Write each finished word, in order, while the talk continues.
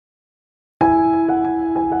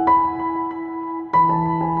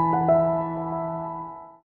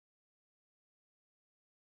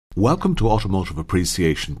Welcome to Automotive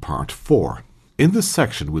Appreciation Part 4. In this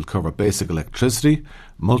section we'll cover basic electricity,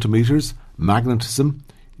 multimeters, magnetism,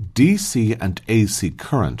 DC and AC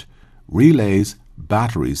current, relays,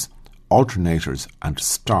 batteries, alternators and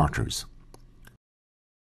starters.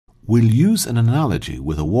 We'll use an analogy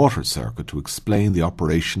with a water circuit to explain the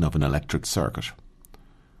operation of an electric circuit.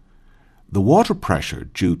 The water pressure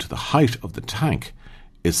due to the height of the tank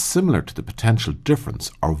is similar to the potential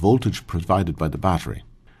difference or voltage provided by the battery.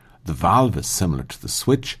 The valve is similar to the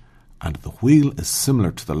switch and the wheel is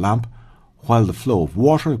similar to the lamp, while the flow of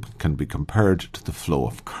water can be compared to the flow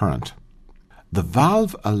of current. The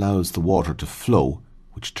valve allows the water to flow,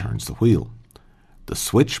 which turns the wheel. The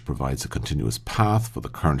switch provides a continuous path for the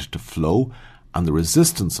current to flow, and the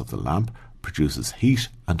resistance of the lamp produces heat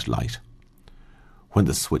and light. When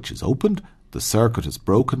the switch is opened, the circuit is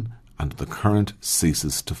broken and the current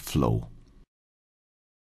ceases to flow.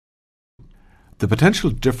 The potential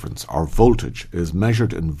difference or voltage is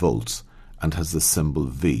measured in volts and has the symbol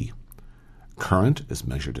V. Current is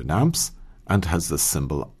measured in amps and has the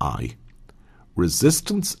symbol I.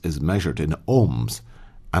 Resistance is measured in ohms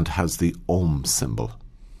and has the ohm symbol.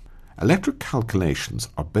 Electric calculations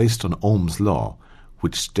are based on Ohm's law,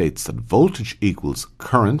 which states that voltage equals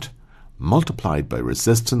current multiplied by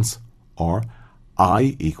resistance, or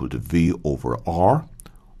I equal to V over R,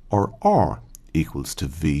 or R equals to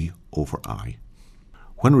V over I.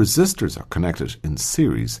 When resistors are connected in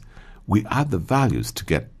series, we add the values to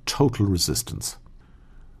get total resistance.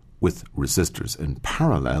 With resistors in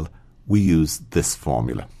parallel, we use this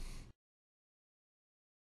formula.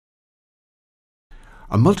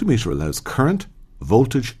 A multimeter allows current,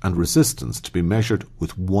 voltage and resistance to be measured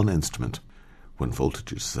with one instrument. When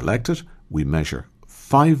voltage is selected, we measure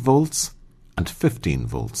 5 volts and 15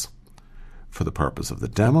 volts. For the purpose of the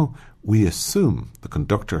demo, we assume the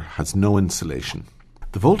conductor has no insulation.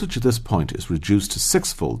 The voltage at this point is reduced to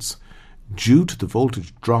 6 volts due to the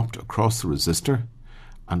voltage dropped across the resistor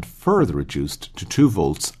and further reduced to 2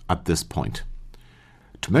 volts at this point.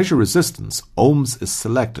 To measure resistance, ohms is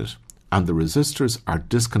selected and the resistors are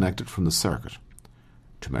disconnected from the circuit.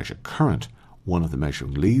 To measure current, one of the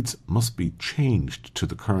measuring leads must be changed to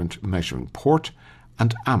the current measuring port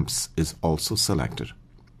and amps is also selected.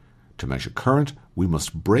 To measure current, we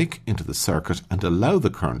must break into the circuit and allow the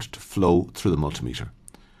current to flow through the multimeter.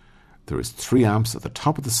 There is 3 amps at the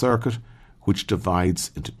top of the circuit, which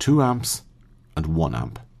divides into 2 amps and 1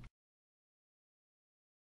 amp.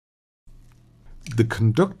 The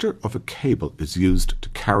conductor of a cable is used to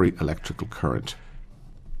carry electrical current.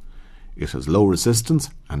 It has low resistance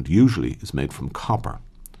and usually is made from copper.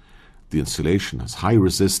 The insulation has high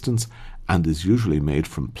resistance and is usually made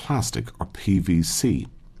from plastic or PVC.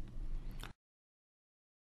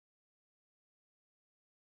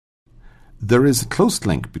 There is a close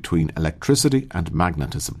link between electricity and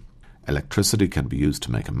magnetism. Electricity can be used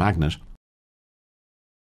to make a magnet,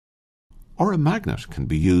 or a magnet can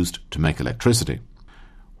be used to make electricity.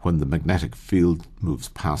 When the magnetic field moves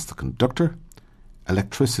past the conductor,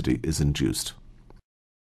 electricity is induced.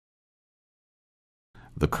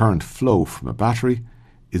 The current flow from a battery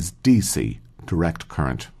is DC, direct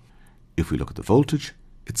current. If we look at the voltage,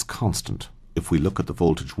 it's constant. If we look at the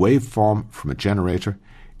voltage waveform from a generator,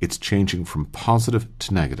 it's changing from positive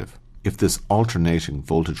to negative. If this alternating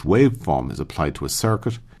voltage waveform is applied to a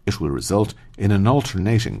circuit, it will result in an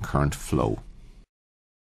alternating current flow.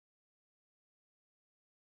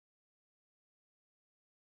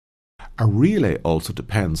 A relay also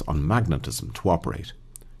depends on magnetism to operate.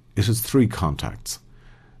 It has 3 contacts.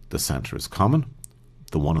 The centre is common,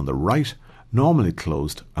 the one on the right normally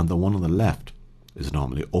closed and the one on the left is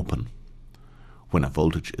normally open. When a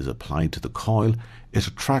voltage is applied to the coil, it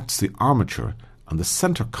attracts the armature and the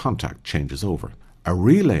centre contact changes over. A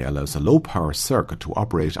relay allows a low-power circuit to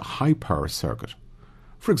operate a high-power circuit.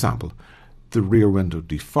 For example, the rear window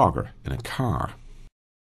defogger in a car.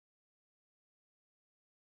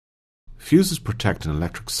 Fuses protect an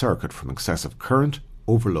electric circuit from excessive current,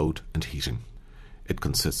 overload and heating. It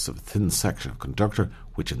consists of a thin section of conductor,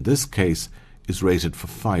 which in this case is rated for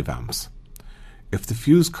 5 amps. If the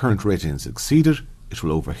fuse current rating is exceeded, it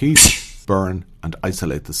will overheat, burn and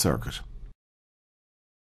isolate the circuit.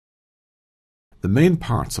 The main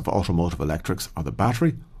parts of automotive electrics are the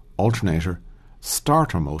battery, alternator,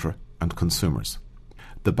 starter motor and consumers.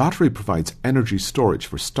 The battery provides energy storage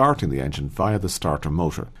for starting the engine via the starter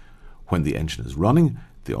motor. When the engine is running,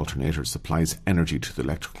 the alternator supplies energy to the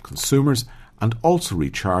electrical consumers and also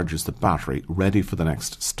recharges the battery ready for the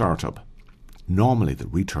next startup. Normally the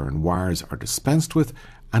return wires are dispensed with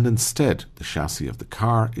and instead the chassis of the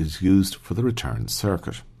car is used for the return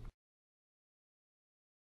circuit.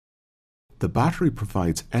 The battery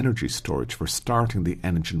provides energy storage for starting the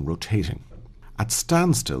engine rotating. At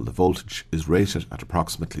standstill, the voltage is rated at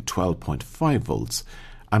approximately 12.5 volts,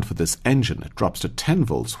 and for this engine it drops to 10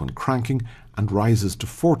 volts when cranking and rises to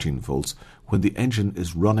 14 volts when the engine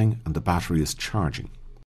is running and the battery is charging.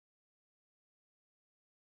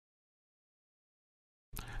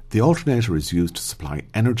 The alternator is used to supply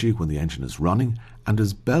energy when the engine is running and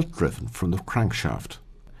is belt-driven from the crankshaft.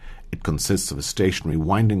 It consists of a stationary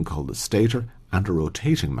winding called the stator and a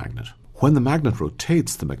rotating magnet. When the magnet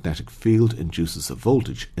rotates, the magnetic field induces a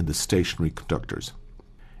voltage in the stationary conductors.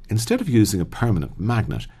 Instead of using a permanent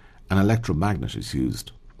magnet, an electromagnet is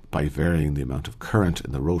used. By varying the amount of current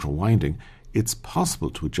in the rotor winding, it's possible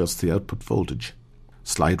to adjust the output voltage.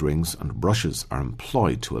 Slide rings and brushes are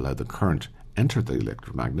employed to allow the current enter the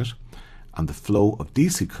electromagnet, and the flow of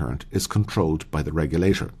DC current is controlled by the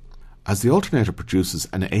regulator. As the alternator produces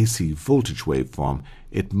an AC voltage waveform,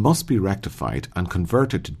 it must be rectified and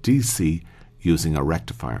converted to DC using a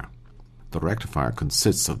rectifier. The rectifier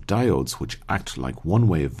consists of diodes which act like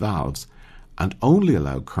one-wave valves and only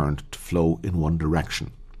allow current to flow in one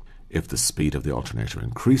direction. If the speed of the alternator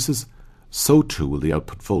increases, so too will the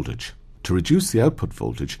output voltage. To reduce the output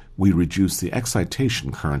voltage, we reduce the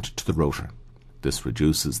excitation current to the rotor. This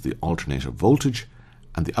reduces the alternator voltage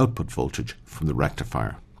and the output voltage from the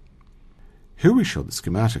rectifier. Here we show the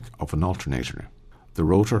schematic of an alternator. The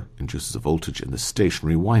rotor induces a voltage in the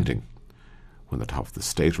stationary winding. When the top of the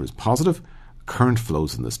stator is positive, current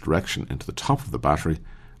flows in this direction into the top of the battery,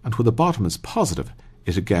 and when the bottom is positive,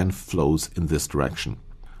 it again flows in this direction.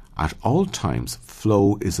 At all times,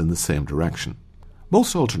 flow is in the same direction.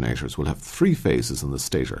 Most alternators will have 3 phases in the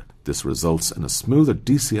stator. This results in a smoother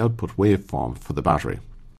DC output waveform for the battery.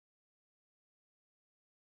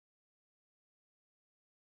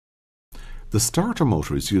 The starter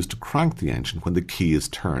motor is used to crank the engine when the key is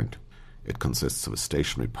turned. It consists of a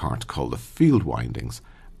stationary part called the field windings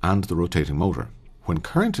and the rotating motor. When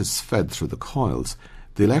current is fed through the coils,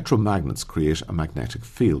 the electromagnets create a magnetic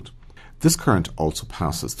field. This current also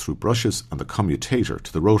passes through brushes and the commutator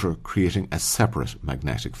to the rotor, creating a separate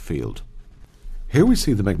magnetic field. Here we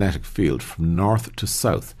see the magnetic field from north to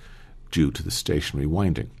south due to the stationary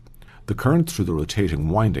winding. The current through the rotating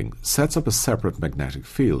winding sets up a separate magnetic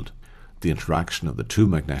field. The interaction of the two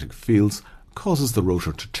magnetic fields causes the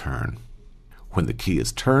rotor to turn. When the key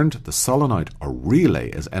is turned, the solenoid or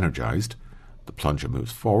relay is energized, the plunger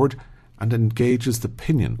moves forward and engages the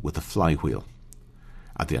pinion with the flywheel.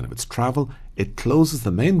 At the end of its travel, it closes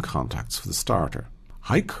the main contacts for the starter.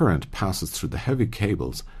 High current passes through the heavy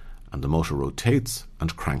cables and the motor rotates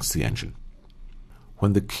and cranks the engine.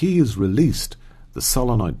 When the key is released, the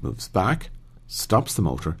solenoid moves back, stops the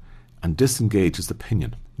motor and disengages the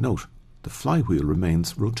pinion. Note, the flywheel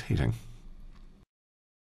remains rotating.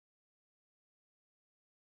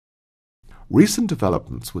 Recent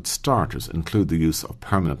developments with starters include the use of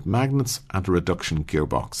permanent magnets and a reduction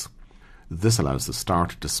gearbox. This allows the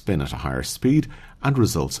starter to spin at a higher speed and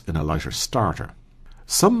results in a lighter starter.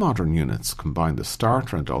 Some modern units combine the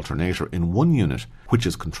starter and alternator in one unit, which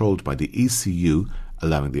is controlled by the ECU,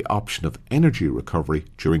 allowing the option of energy recovery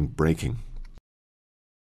during braking.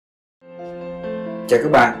 Chào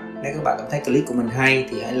các bạn, nếu các bạn cảm thấy clip của mình hay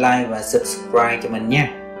thì hãy like và subscribe cho mình nha.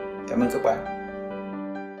 Cảm ơn các bạn.